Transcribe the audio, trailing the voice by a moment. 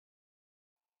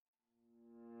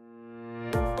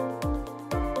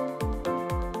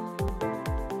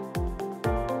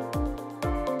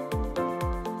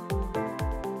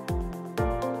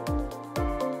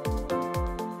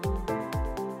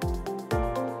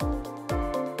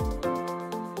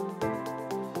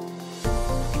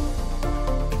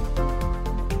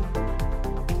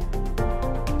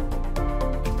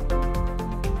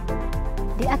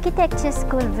Architecture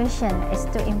School vision is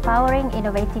to empowering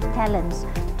innovative talents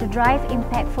to drive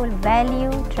impactful value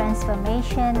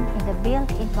transformation in the built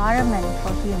environment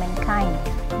for humankind.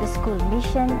 The school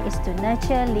mission is to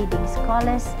nurture leading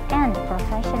scholars and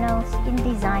professionals in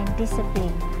design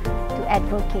discipline, to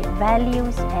advocate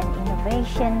values and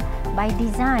innovation by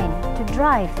design to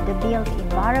drive the built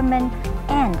environment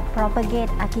and propagate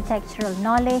architectural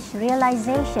knowledge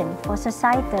realization for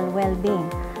societal well-being.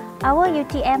 Our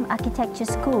UTM Architecture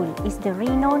School is the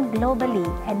renowned globally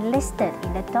and listed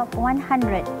in the top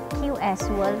 100 QS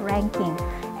World Ranking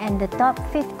and the top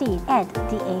 50 at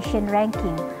the Asian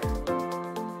Ranking.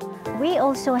 We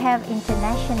also have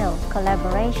international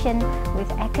collaboration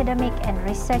with academic and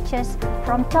researchers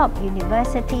from top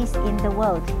universities in the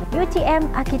world. UTM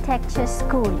Architecture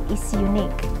School is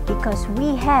unique because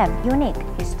we have unique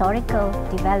historical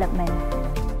development.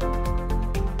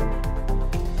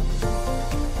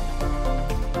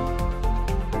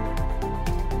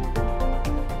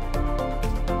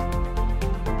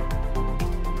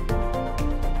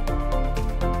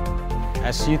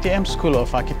 As UTM School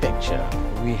of Architecture,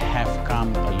 we have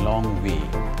come a long way.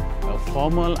 A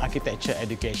formal architecture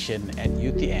education at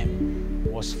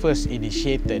UTM was first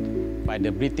initiated by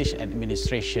the British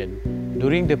administration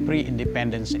during the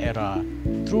pre-independence era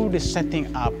through the setting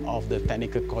up of the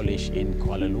Technical College in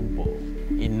Kuala Lumpur.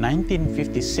 In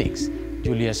 1956,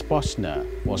 Julius Posner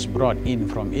was brought in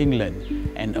from England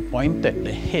and appointed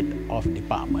the head of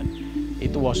department.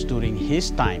 It was during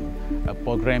his time a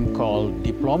program called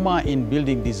Diploma in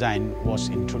Building Design was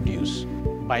introduced.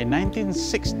 By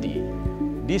 1960,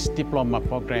 this diploma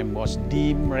program was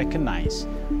deemed recognized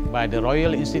by the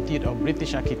Royal Institute of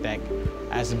British Architects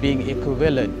as being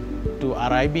equivalent to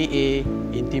RIBA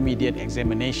Intermediate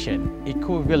Examination,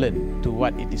 equivalent to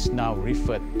what it is now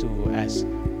referred to as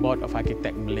Board of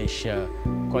Architects Malaysia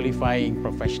Qualifying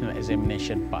Professional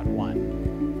Examination Part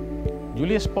 1.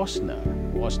 Julius Posner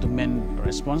was the man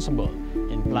responsible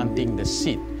in planting the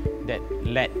seed that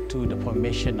led to the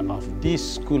formation of this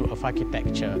School of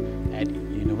Architecture at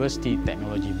University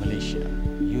Technology Malaysia.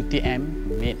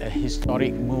 UTM made a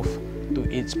historic move to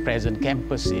its present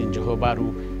campus in Johor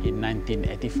Bahru in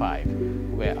 1985,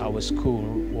 where our school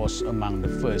was among the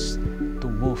first to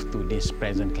move to this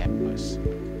present campus.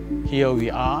 Here we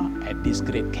are at this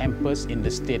great campus in the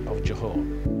state of Johor.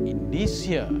 In this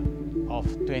year of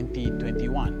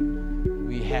 2021,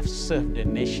 we have served the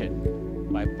nation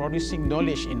by producing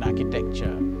knowledge in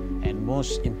architecture and,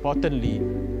 most importantly,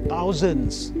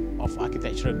 thousands of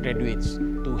architectural graduates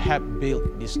to help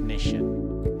build this nation.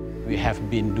 We have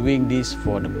been doing this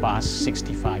for the past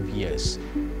 65 years.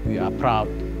 We are proud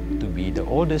to be the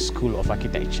oldest school of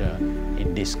architecture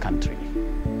in this country.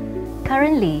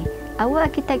 Currently, our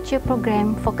architecture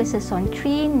program focuses on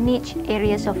three niche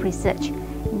areas of research,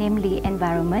 namely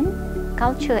environment,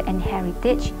 culture and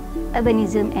heritage,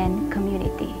 urbanism and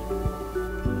community.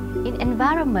 In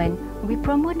environment, we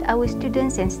promote our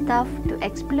students and staff to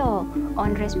explore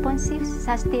on responsive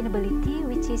sustainability,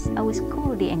 which is our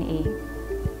school DNA.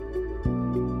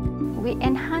 We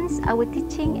enhance our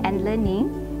teaching and learning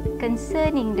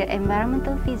concerning the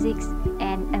environmental physics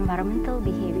and environmental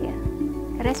behavior.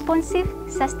 Responsive,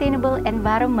 sustainable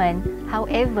environment,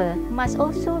 however, must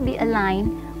also be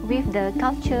aligned with the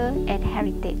culture and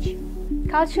heritage.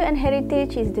 Culture and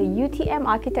Heritage is the UTM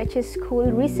Architecture School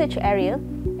research area,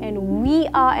 and we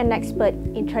are an expert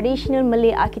in traditional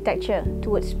Malay architecture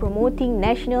towards promoting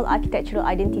national architectural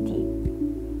identity.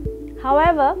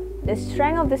 However, the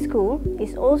strength of the school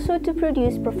is also to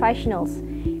produce professionals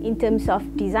in terms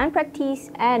of design practice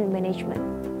and management.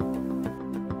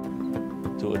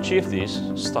 To achieve this,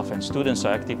 staff and students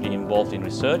are actively involved in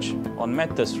research on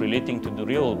matters relating to the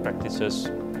real practices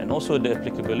and also the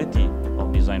applicability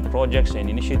of design projects and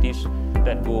initiatives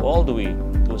that go all the way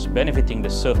towards benefiting the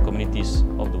served communities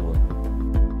of the world.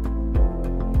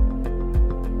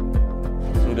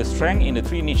 Through the strength in the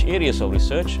three niche areas of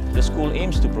research, the school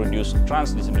aims to produce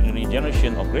transdisciplinary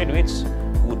generation of graduates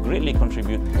who would greatly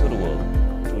contribute to the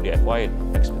world through their acquired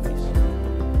expertise.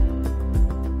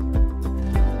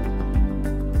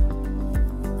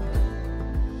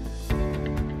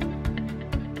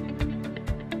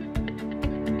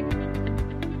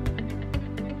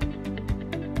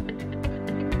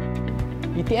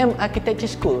 UTM Architecture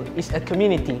School is a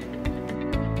community.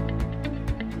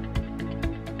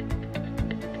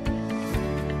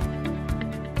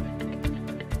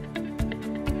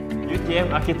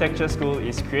 UTM Architecture School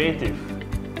is creative.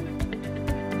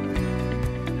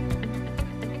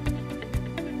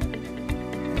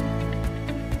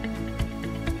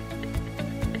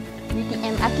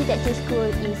 UTM Architecture School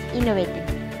is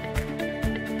innovative.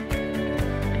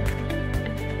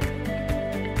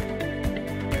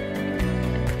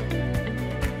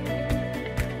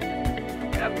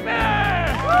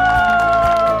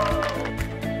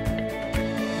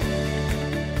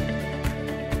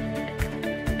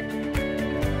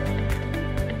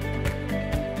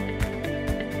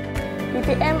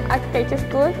 UTM Architecture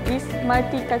School is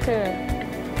multicultural.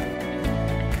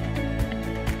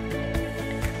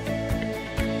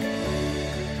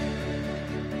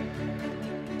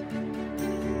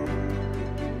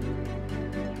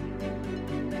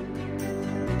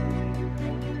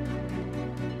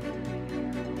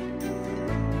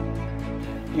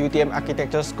 UTM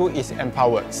Architecture School is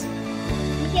empowered.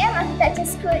 UTM Architecture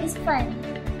School is fun.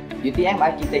 UTM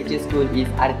Architecture School is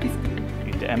artistic.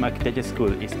 UTM Architecture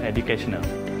School is educational.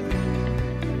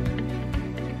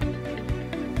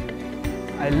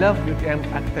 I love UTM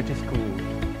Architecture School.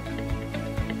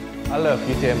 I love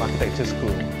UTM Architecture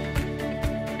School.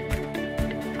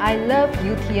 I love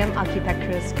UTM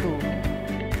Architecture School.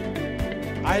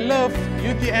 I love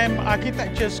UTM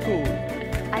Architecture School.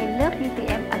 I love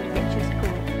UTM Architecture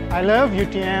School. I love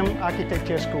UTM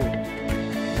Architecture School.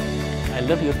 I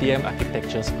love UTM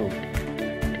Architecture School.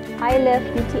 I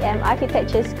love UTM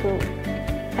Architecture School.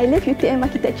 I love UTM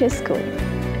Architecture School.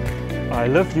 I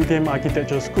love UTM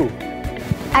Architecture School.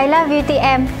 I love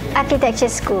UTM Architecture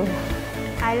School.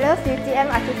 I love UTM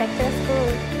Architecture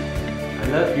School. I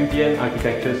love UTM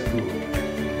Architecture School.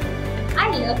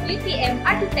 I love UTM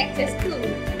Architecture School.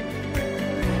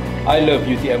 I love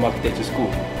UTM Architecture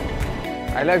School.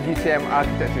 I love UTM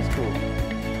Architecture School.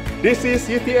 This is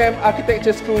UTM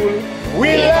Architecture School.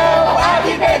 We love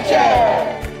architecture!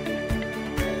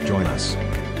 Join us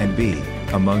and be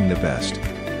among the best.